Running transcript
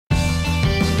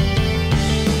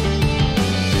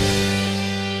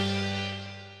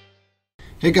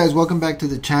Hey guys, welcome back to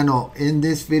the channel. In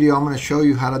this video I'm going to show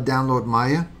you how to download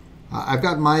Maya. I've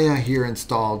got Maya here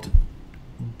installed,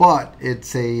 but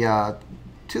it's a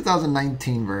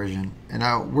 2019 version,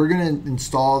 and we're going to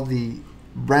install the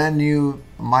brand new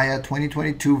Maya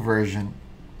 2022 version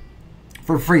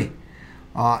for free.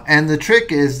 And the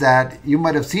trick is that you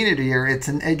might have seen it here. It's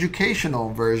an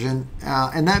educational version,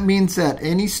 and that means that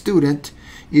any student,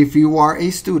 if you are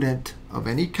a student of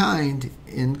any kind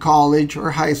in college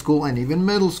or high school and even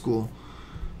middle school,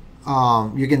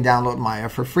 you can download Maya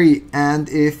for free. And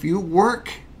if you work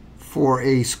for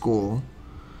a school,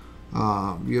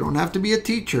 you don't have to be a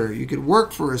teacher. You could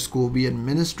work for a school, be an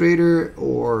administrator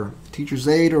or teacher's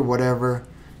aide or whatever.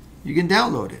 You can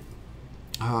download it.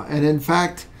 And in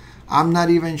fact, I'm not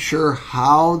even sure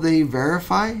how they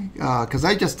verify, because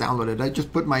I just downloaded it. I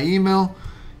just put my email,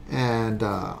 and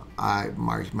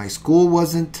my school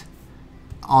wasn't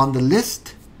on the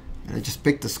list, and I just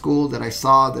picked a school that I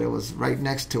saw that it was right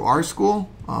next to our school,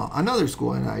 another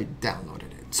school, and I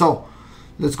downloaded it. So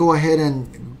let's go ahead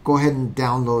and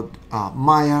download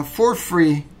Maya for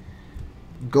free.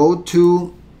 Go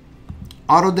to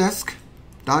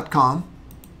Autodesk.com.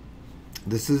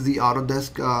 This is the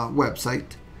Autodesk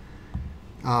website.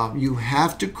 You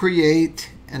have to create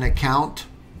an account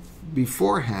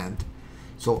beforehand.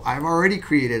 So I've already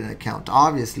created an account,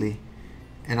 obviously,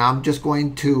 and I'm just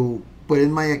going to put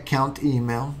in my account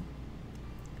email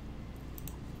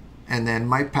and then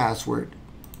my password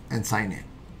and sign in.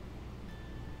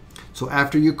 So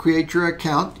after you create your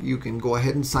account, you can go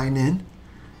ahead and sign in.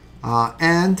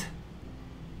 And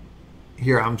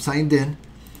here I'm signed in.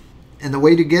 And the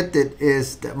way to get it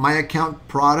is that my account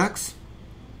products,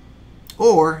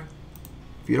 or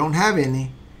if you don't have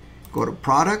any, go to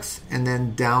products and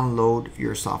then download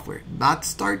your software. Not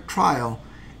start trial,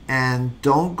 and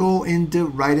don't go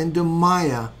right into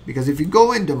Maya, because if you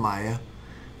go into Maya,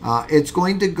 it's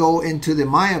going to go into the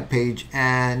Maya page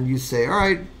and you say, all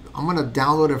right, I'm going to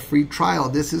download a free trial.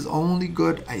 This is only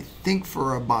good, I think,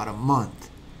 for about a month.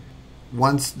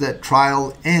 Once that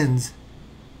trial ends,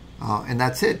 and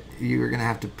that's it, you're going to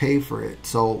have to pay for it.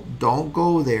 So don't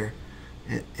go there.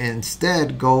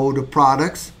 Instead, go to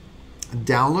products,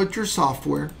 download your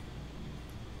software,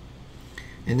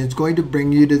 and it's going to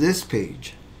bring you to this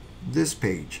page.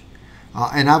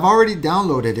 And I've already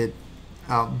downloaded it,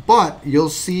 but you'll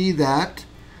see that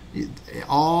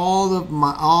all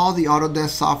the Autodesk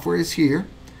software is here.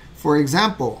 For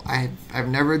example, I've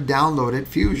never downloaded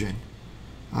Fusion,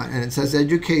 and it says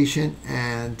education,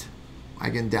 and I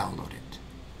can download it.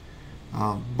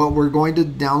 But we're going to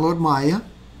download Maya.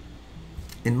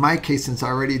 In my case, since I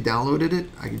already downloaded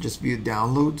it, I can just view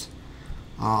downloads.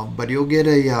 But you'll get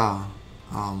a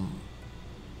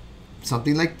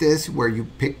something like this, where you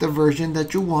pick the version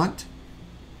that you want.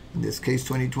 In this case,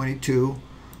 2022.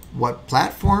 What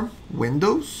platform?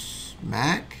 Windows,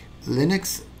 Mac,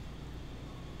 Linux,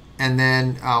 and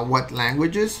then what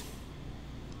languages,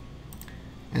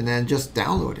 and then just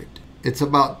download it. It's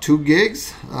about 2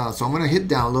 gigs, so I'm going to hit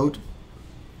download.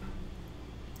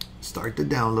 Start the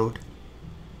download.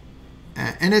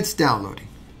 And it's downloading.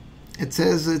 It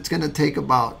says it's going to take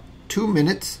about 2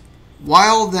 minutes.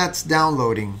 While that's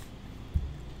downloading,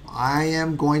 I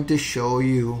am going to show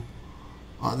you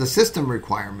the system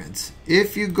requirements.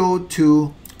 If you go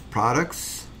to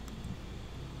products,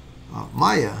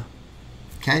 Maya,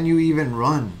 can you even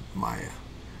run Maya?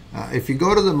 If you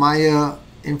go to the Maya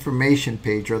information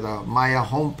page, or the Maya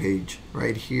home page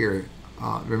right here,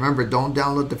 remember, don't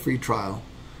download the free trial.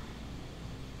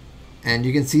 And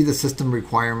you can see the system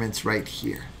requirements right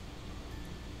here.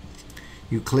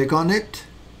 You click on it,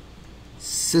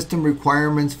 system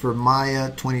requirements for Maya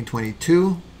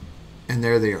 2022, and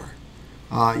there they are.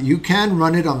 You can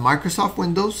run it on Microsoft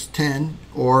Windows 10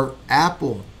 or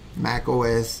Apple Mac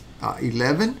OS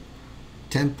 11,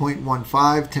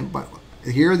 10.15, 10.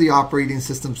 Here are the operating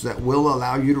systems that will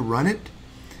allow you to run it.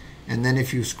 And then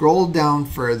if you scroll down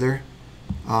further,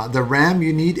 the RAM,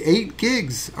 you need 8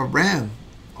 gigs of RAM.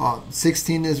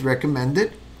 16 is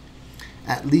recommended.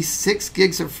 At least 6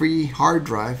 gigs of free hard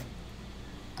drive,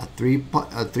 a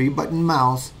 3-button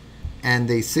mouse, and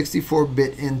a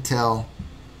 64-bit Intel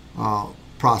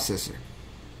processor.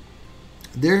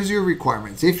 There's your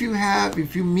requirements. If you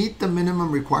meet the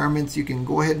minimum requirements, you can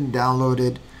go ahead and download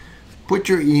it. Put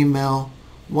your email.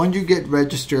 Once you get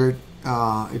registered,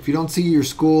 if you don't see your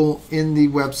school in the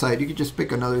website, you can just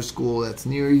pick another school that's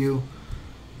near you,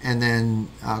 and then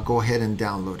go ahead and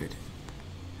download it.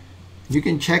 You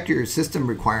can check your system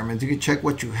requirements. You can check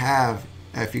what you have.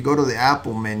 If you go to the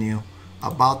Apple menu,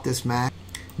 about this Mac,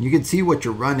 you can see what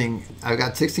you're running. I've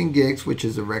got 16 gigs, which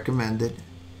is a recommended,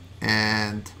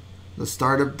 and the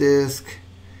startup disk,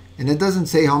 and it doesn't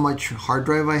say how much hard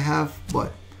drive I have,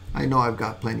 but I know I've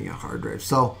got plenty of hard drive,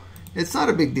 so it's not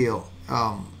a big deal.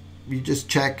 You just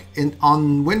check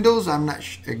on Windows. I'm not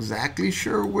exactly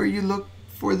sure where you look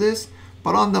for this,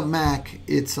 but on the Mac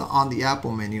it's on the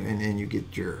Apple menu, and then you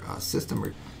get your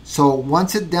system. So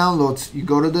once it downloads, you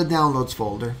go to the downloads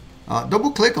folder,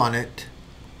 double click on it,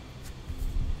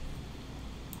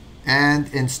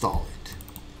 and install it.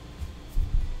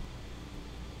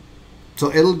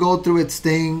 So it'll go through its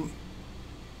thing.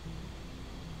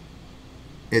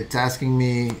 It's asking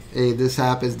me, hey, this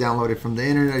app is downloaded from the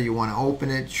internet. You want to open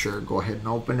it? Sure, go ahead and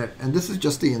open it. And this is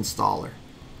just the installer.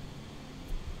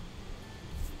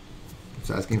 It's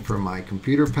asking for my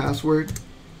computer password.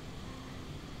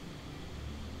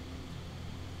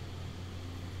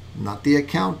 Not the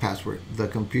account password, the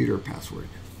computer password.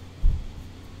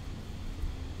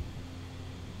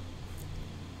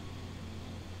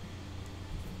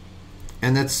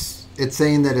 And it's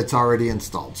saying that it's already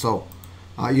installed. So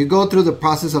you go through the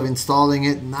process of installing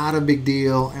it, not a big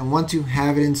deal. And once you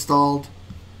have it installed,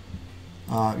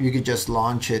 you could just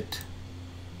launch it.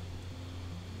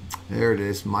 There it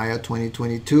is, Maya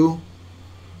 2022,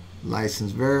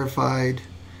 license verified.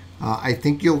 I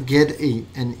think you'll get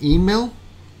an email,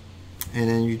 and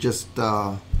then you just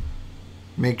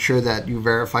make sure that you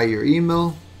verify your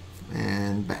email,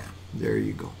 and bam, there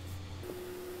you go.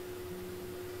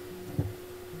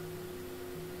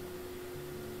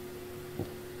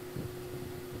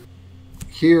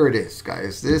 Here it is,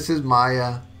 guys. This is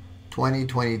Maya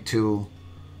 2022.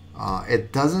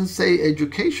 It doesn't say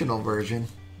educational version,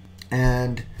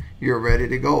 and you're ready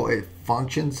to go. It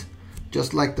functions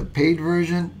just like the paid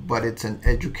version, but it's an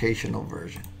educational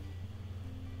version.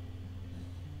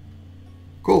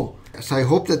 Cool. So I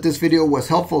hope that this video was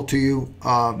helpful to you.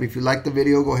 If you liked the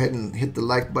video, go ahead and hit the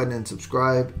like button and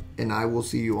subscribe, and I will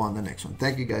see you on the next one.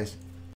 Thank you, guys.